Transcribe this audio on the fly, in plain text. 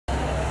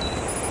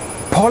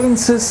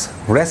Paulinsis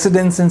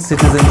Residence and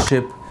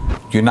Citizenship,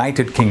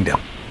 United Kingdom.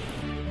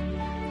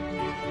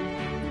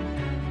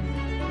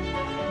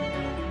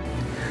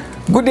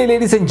 Good day,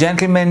 ladies and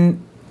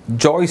gentlemen.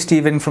 Joy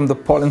Stephen from the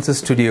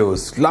Paulinsis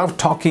Studios. Love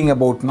talking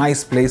about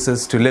nice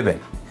places to live in.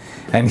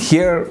 And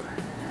here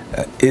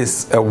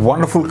is a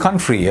wonderful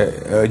country,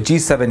 a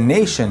G7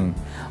 nation.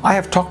 I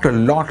have talked a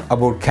lot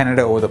about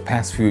Canada over the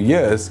past few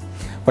years,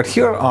 but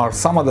here are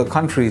some other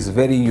countries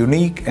very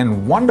unique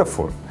and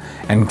wonderful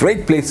and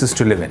great places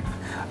to live in.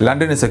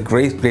 London is a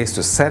great place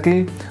to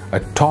settle,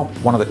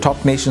 one of the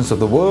top nations of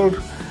the world,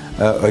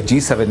 a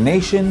G7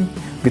 nation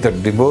with a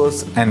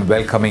diverse and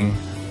welcoming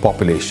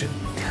population.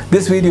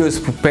 This video is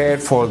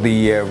prepared for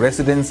the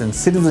Residence and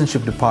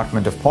Citizenship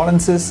Department of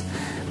Paulinsis,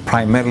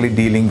 primarily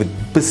dealing with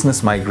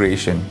business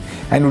migration,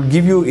 and would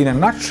give you in a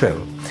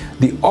nutshell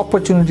the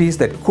opportunities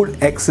that could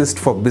exist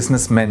for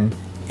businessmen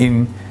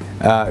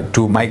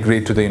to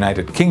migrate to the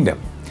United Kingdom.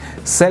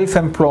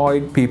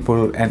 Self-employed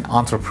people and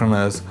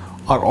entrepreneurs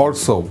are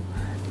also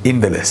in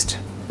the list.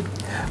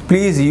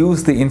 Please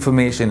use the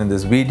information in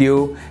this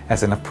video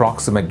as an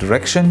approximate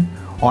direction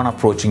on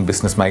approaching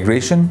business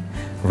migration.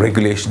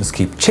 Regulations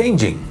keep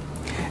changing,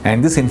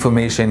 and this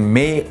information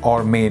may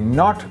or may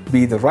not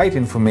be the right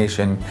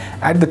information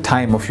at the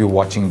time of you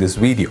watching this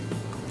video.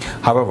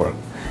 However,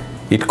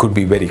 it could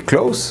be very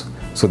close,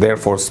 so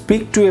therefore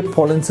speak to a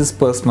Paulinsis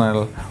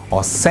personnel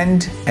or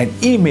send an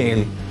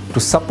email to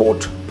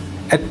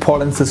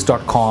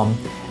support@paulinsis.com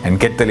and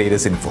get the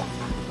latest info.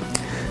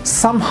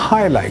 Some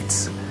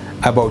highlights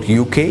about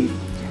UK.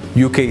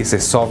 UK is a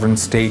sovereign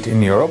state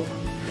in Europe.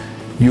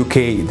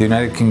 UK, the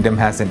United Kingdom,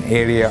 has an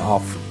area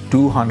of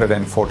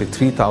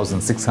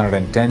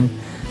 243,610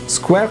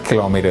 square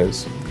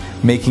kilometers,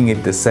 making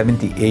it the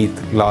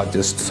 78th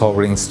largest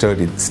sovereign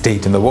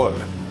state in the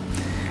world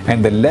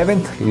and the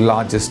 11th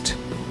largest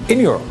in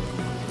Europe.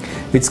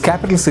 Its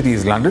capital city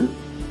is London,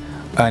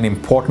 an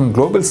important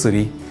global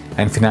city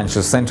and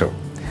financial center,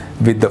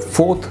 with the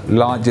 4th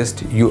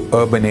largest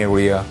urban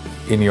area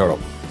in Europe.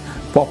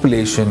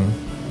 Population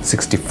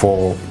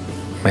 64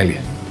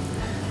 million.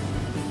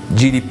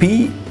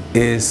 GDP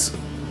is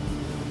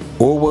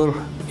over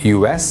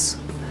US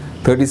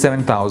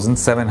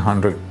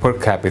 37,700 per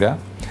capita,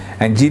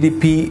 and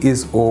GDP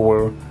is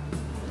over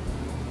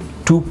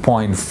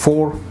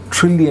 2.4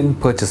 trillion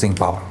purchasing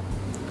power.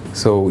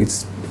 So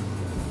it's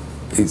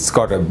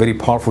got a very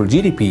powerful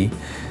GDP,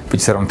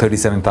 which is around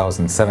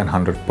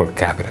 37,700 per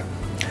capita.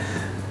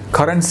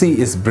 Currency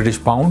is British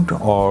pound,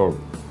 or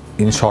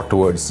in short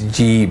words,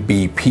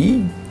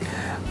 GBP.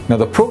 Now,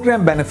 the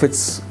program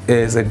benefits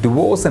is a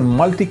diverse and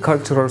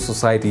multicultural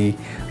society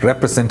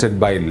represented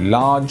by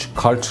large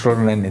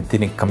cultural and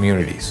ethnic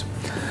communities,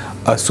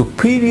 a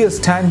superior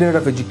standard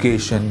of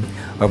education,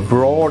 a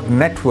broad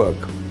network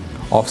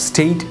of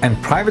state and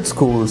private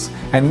schools,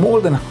 and more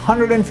than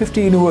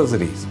 150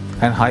 universities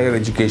and higher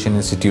education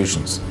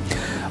institutions,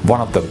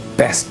 one of the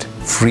best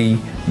free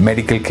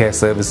medical care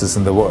services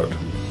in the world,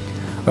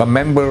 a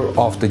member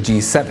of the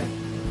G7,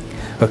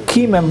 a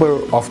key member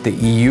of the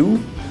EU,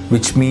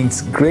 which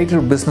means greater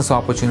business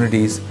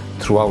opportunities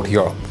throughout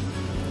Europe,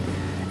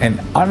 an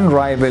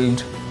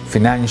unrivaled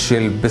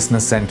financial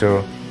business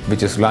center,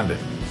 which is London,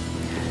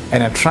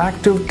 an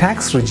attractive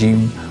tax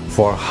regime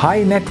for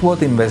high net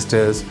worth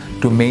investors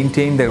to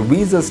maintain their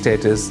visa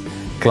status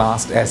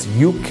classed as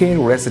UK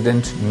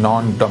resident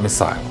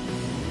non-domicile,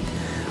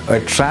 a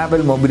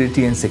travel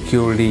mobility and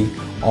security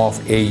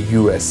of a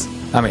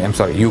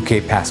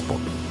UK passport.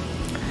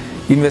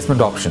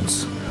 Investment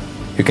options.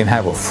 You can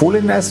have a full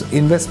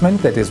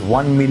investment, that is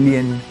 £1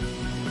 million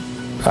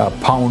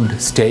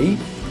stay.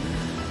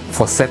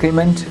 For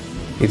settlement,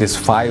 it is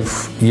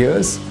 5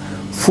 years.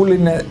 Full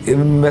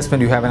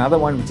investment, you have another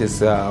one which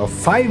is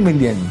 5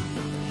 million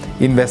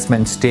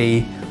investment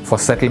stay. For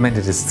settlement,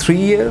 it is 3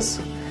 years.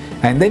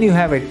 And then you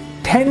have a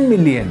 10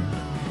 million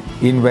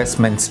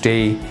investment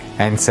stay,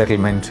 and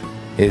settlement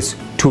is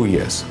 2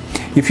 years.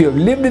 If you have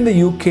lived in the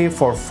UK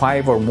for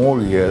 5 or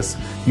more years,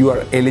 you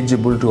are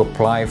eligible to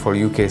apply for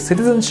UK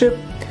citizenship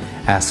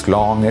as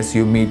long as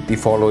you meet the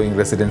following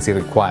residency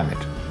requirement.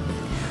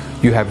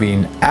 You have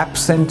been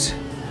absent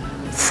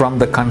from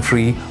the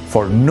country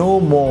for no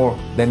more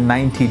than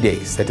 90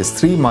 days, that is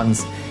 3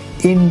 months,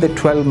 in the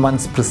 12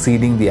 months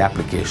preceding the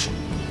application.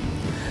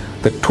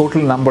 The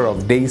total number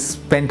of days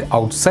spent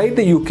outside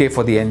the UK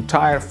for the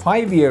entire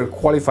 5-year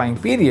qualifying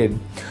period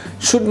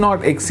should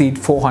not exceed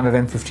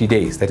 450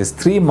 days, that is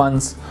 3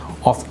 months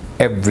of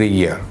every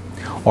year,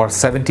 or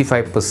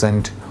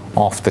 75%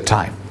 of the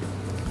time.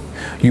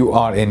 You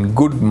are in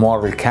good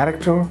moral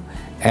character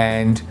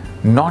and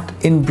not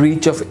in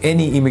breach of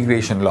any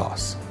immigration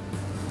laws.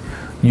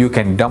 You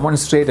can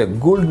demonstrate a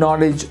good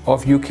knowledge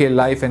of UK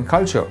life and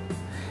culture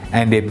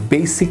and a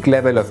basic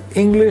level of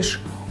English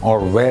or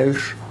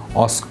Welsh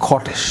or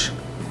Scottish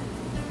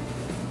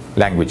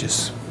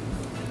languages.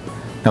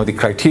 Now, the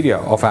criteria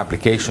of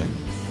application.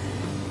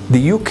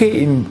 The UK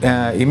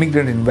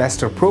Immigrant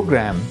Investor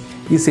Program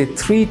is a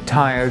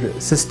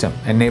 3-tiered system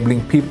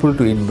enabling people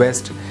to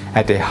invest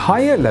at a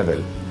higher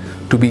level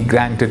to be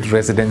granted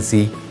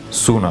residency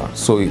sooner.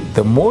 So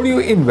the more you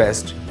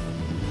invest,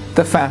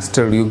 the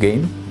faster you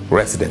gain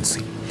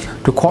residency.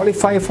 To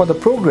qualify for the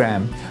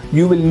program,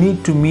 you will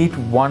need to meet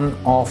one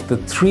of the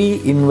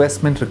 3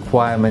 investment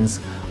requirements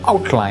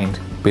outlined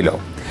below.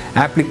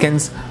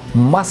 Applicants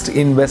must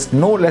invest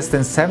no less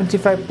than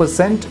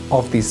 75%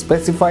 of the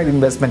specified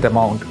investment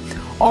amount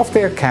of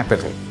their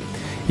capital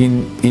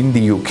in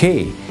the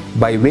UK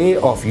by way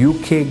of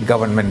UK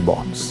government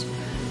bonds,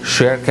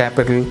 share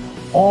capital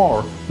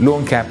or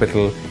loan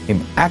capital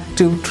in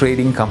active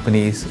trading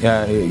companies,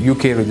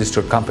 UK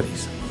registered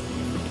companies.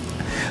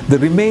 The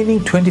remaining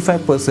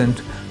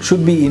 25%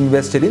 should be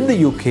invested in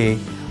the UK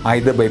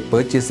either by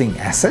purchasing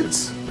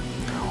assets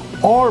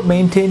or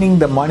maintaining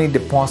the money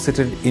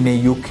deposited in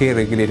a UK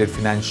regulated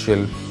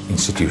financial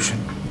institution.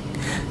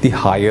 The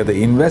higher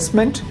the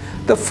investment,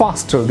 the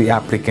faster the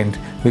applicant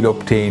will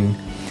obtain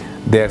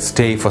their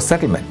stay for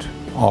settlement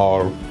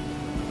or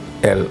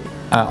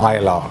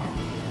ILR.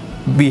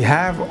 We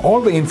have all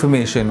the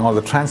information, or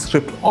the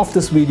transcript of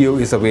this video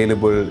is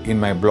available in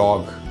my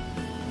blog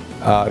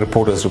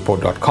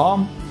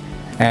reportersreport.com,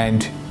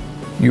 and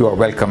you are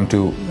welcome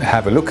to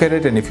have a look at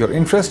it. And if you're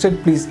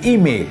interested, please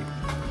email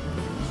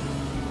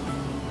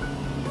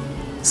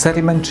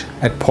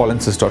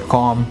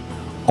settlement@paulinsis.com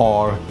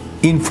or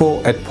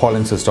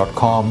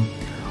info@paulinsis.com.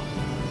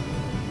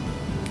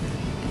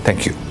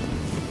 Thank you.